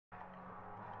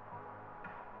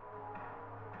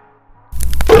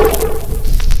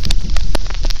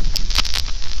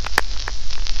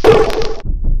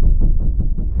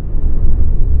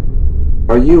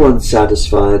you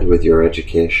unsatisfied with your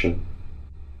education?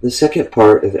 The second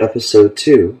part of episode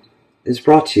 2 is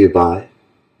brought to you by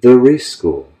the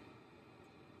ReSchool.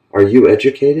 Are you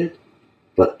educated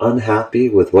but unhappy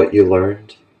with what you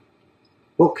learned?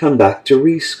 Well, come back to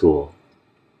ReSchool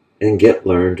and get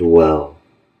learned well.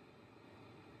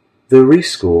 The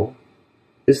ReSchool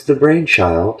is the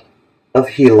brainchild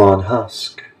of Elon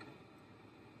Musk.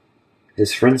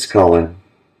 His friends call him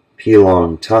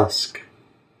Elon Tusk.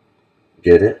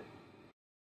 Get it?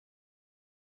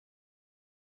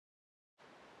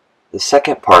 The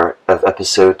second part of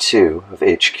episode 2 of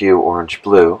HQ Orange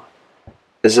Blue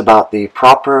is about the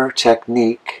proper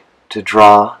technique to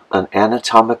draw an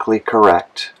anatomically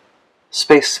correct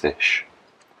space fish.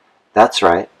 That's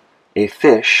right, a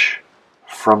fish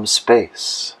from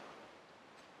space.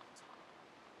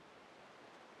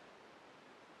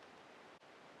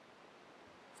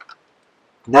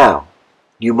 Now,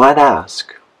 you might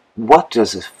ask, what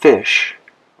does a fish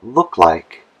look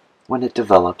like when it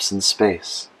develops in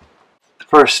space?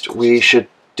 First, we should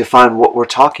define what we're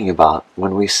talking about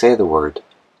when we say the word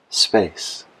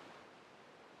space.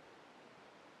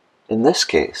 In this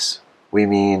case, we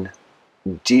mean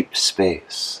deep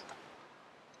space,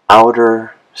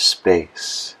 outer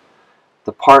space,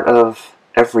 the part of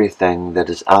everything that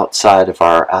is outside of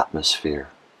our atmosphere.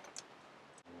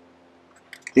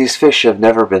 These fish have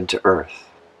never been to Earth.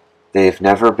 They've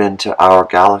never been to our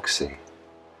galaxy.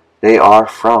 They are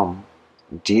from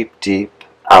deep, deep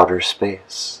outer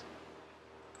space.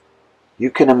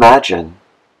 You can imagine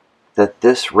that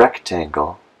this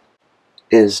rectangle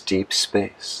is deep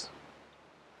space.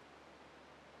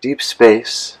 Deep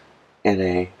space in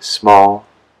a small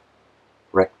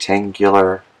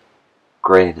rectangular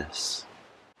grayness.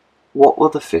 What will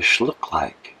the fish look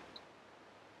like?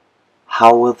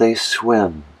 How will they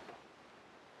swim?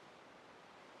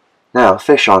 Now,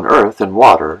 fish on Earth and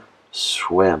water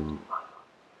swim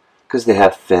because they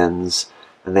have fins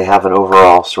and they have an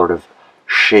overall sort of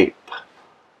shape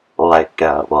like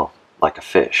a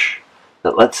fish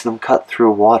that lets them cut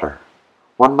through water.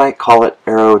 One might call it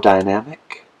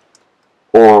aerodynamic,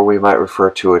 or we might refer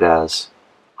to it as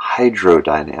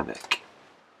hydrodynamic.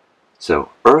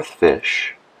 So Earth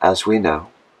fish, as we know,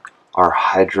 are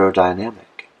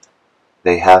hydrodynamic.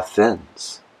 They have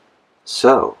fins.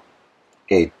 So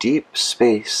a deep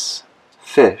space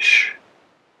fish,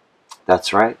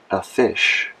 that's right, a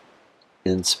fish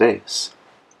in space,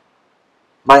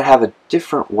 might have a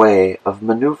different way of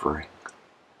maneuvering.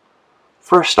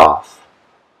 First off,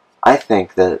 I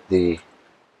think that the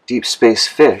deep space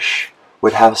fish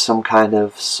would have some kind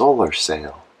of solar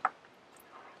sail.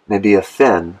 Maybe a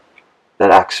fin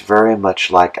that acts very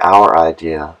much like our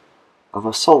idea of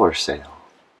a solar sail.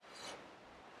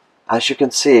 As you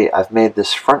can see, I've made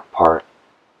this front part,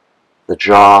 the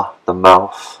jaw, the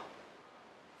mouth,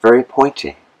 very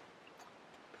pointy,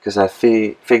 because I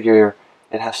figure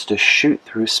it has to shoot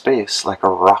through space like a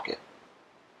rocket.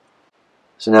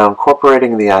 So now,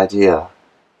 incorporating the idea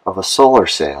of a solar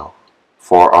sail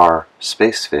for our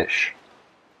space fish,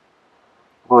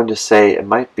 I'm going to say it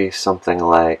might be something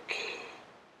like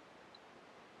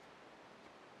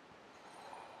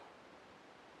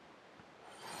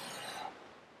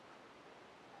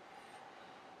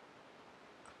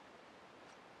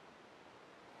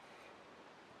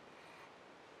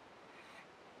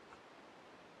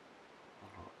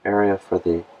area for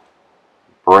the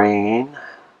brain,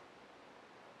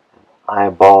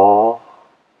 eyeball,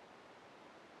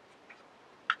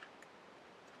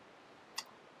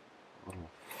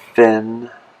 fin, and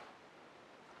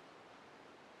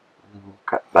then we'll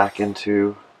cut back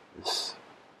into this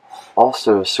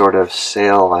also sort of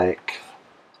sail-like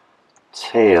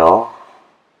tail.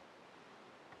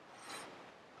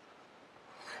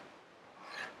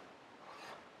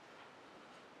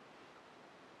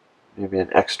 Maybe an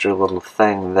extra little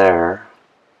thing there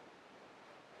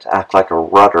to act like a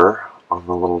rudder on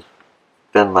the little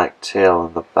fin-like tail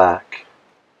in the back.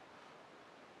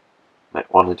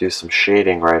 Might want to do some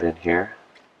shading right in here.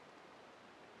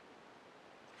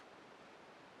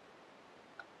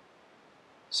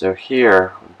 So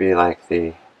here would be like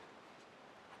the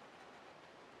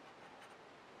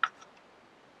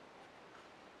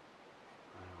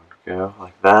go,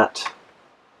 like that.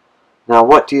 Now,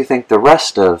 what do you think the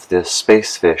rest of this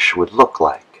space fish would look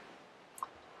like?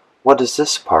 What is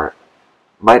this part?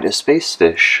 Might a space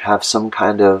fish have some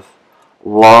kind of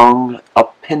long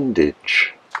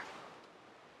appendage?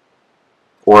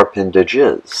 Or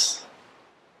appendages?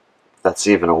 That's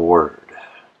even a word.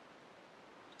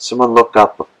 Someone look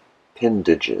up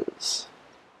appendages.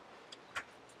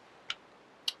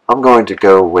 I'm going to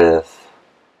go with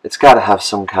it's got to have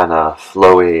some kind of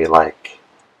flowy, like,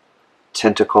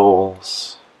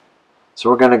 tentacles. So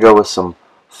we're going to go with some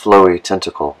flowy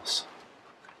tentacles.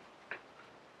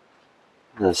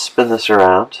 I'm going to spin this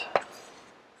around.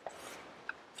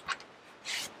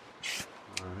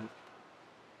 Alright.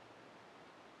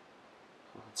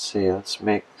 Let's see, let's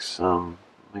make a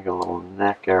little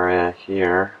neck area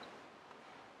here.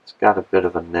 It's got a bit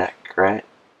of a neck, right?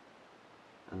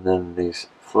 And then these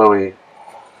flowy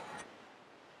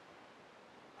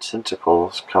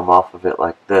tentacles come off of it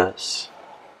like this.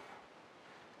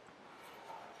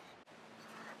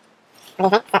 What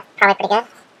do you think? That's probably pretty good.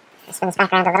 Just spin this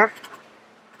back around a little.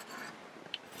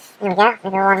 There we go.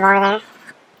 Maybe one more there.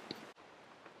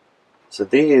 So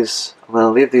these, I'm going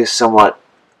to leave these somewhat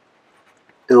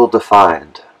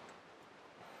ill-defined.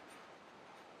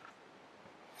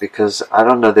 Because, I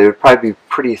don't know, they would probably be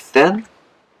pretty thin.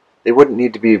 They wouldn't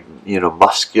need to be,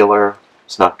 muscular.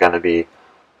 It's not going to be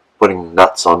putting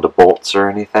nuts onto bolts or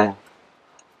anything.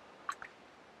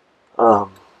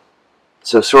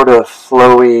 So sort of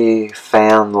flowy,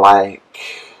 fan-like,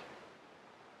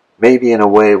 maybe in a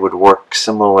way would work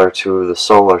similar to the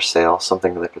solar sail,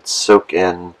 something that could soak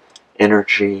in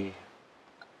energy,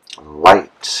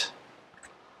 light.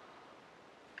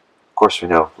 Of course we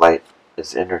know light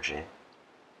is energy.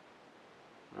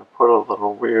 I'll put a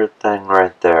little weird thing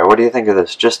right there. What do you think of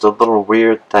this? Just a little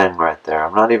weird thing right there.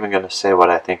 I'm not even going to say what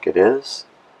I think it is.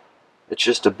 It's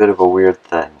just a bit of a weird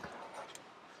thing.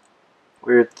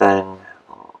 Weird thing.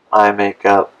 Eye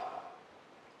makeup.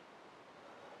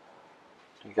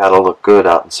 You gotta look good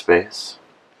out in space.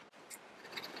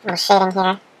 A little shading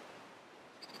here.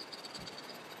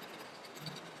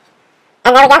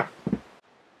 And there we go.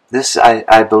 This,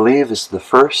 I believe, is the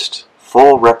first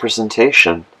full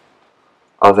representation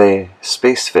of a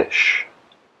space fish.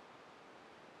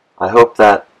 I hope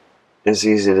that is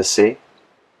easy to see.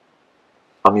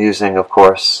 I'm using, of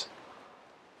course,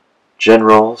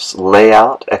 General's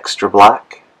Layout Extra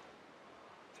Black.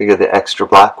 Figure the extra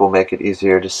black will make it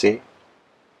easier to see.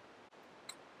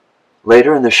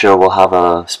 Later in the show we'll have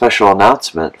a special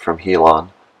announcement from Helon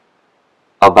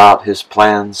about his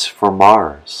plans for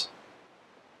Mars.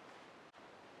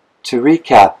 To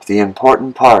recap the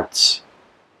important parts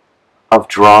of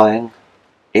drawing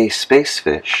a space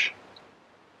fish.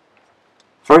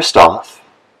 First off,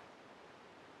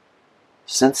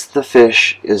 since the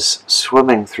fish is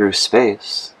swimming through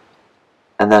space,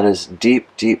 and that is deep,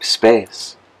 deep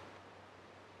space,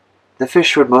 the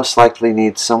fish would most likely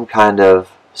need some kind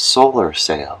of solar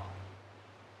sail.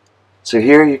 So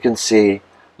here you can see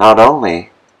not only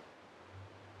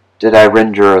did I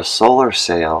render a solar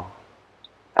sail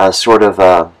as sort of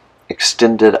a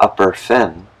extended upper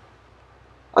fin,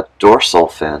 a dorsal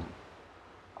fin,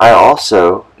 I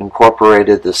also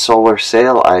incorporated the solar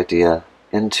sail idea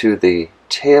into the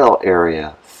tail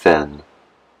area fin,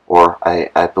 or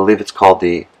I believe it's called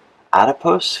the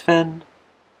adipose fin,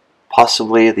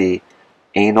 possibly the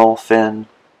anal fin.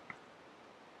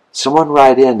 Someone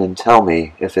write in and tell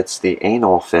me if it's the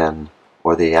anal fin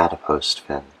or the adipose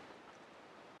fin.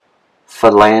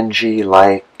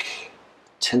 Phalange-like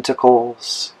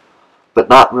tentacles, but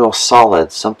not real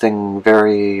solid, something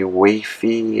very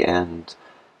wafy and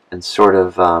sort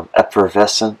of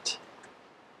effervescent.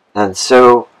 And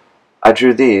so I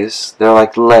drew these. They're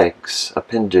like legs,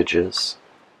 appendages.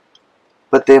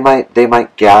 But they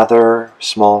might gather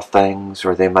small things,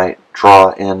 or they might draw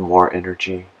in more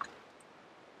energy.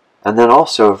 And then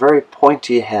also a very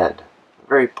pointy head, a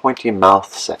very pointy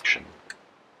mouth section.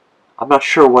 I'm not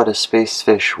sure what a space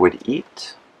fish would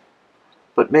eat,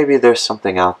 but maybe there's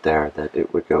something out there that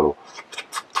it would go.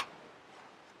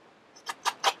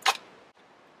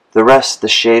 The rest, the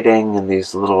shading and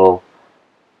these little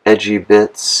edgy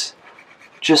bits,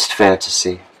 just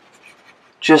fantasy.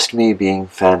 Just me being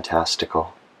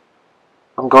fantastical.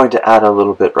 I'm going to add a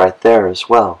little bit right there as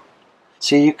well.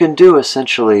 See, you can do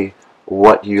essentially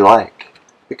what you like,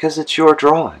 because it's your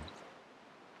drawing.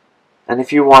 And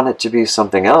if you want it to be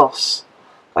something else,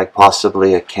 like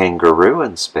possibly a kangaroo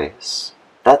in space,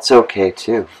 that's okay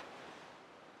too.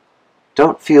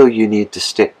 Don't feel you need to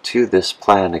stick to this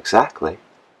plan exactly.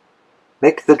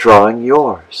 Make the drawing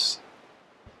yours.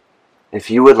 If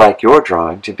you would like your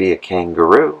drawing to be a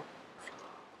kangaroo,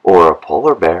 or a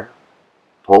polar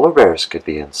bears could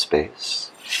be in space.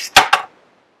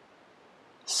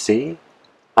 See?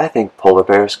 I think polar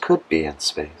bears could be in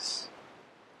space.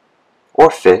 Or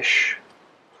fish,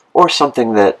 or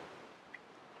something that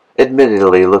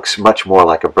admittedly looks much more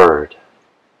like a bird.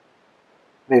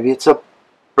 Maybe it's a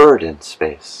bird in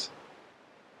space.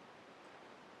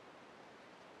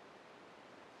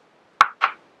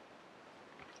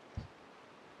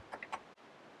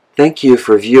 Thank you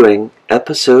for viewing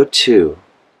Episode 2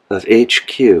 of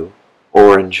HQ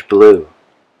Orange Blue.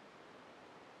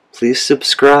 Please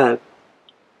subscribe,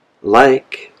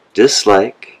 like,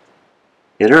 dislike,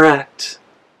 interact,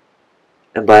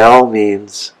 and by all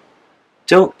means,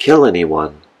 don't kill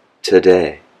anyone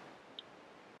today.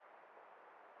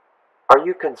 Are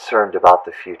you concerned about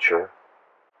the future?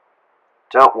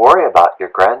 Don't worry about your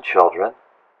grandchildren.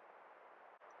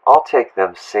 I'll take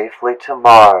them safely to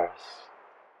Mars,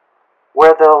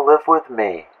 where they'll live with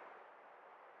me.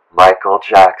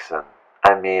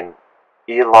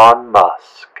 Elon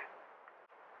Musk.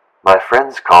 My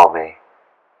friends call me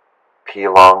P.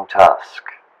 Long Tusk.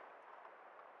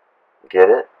 Get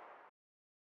it?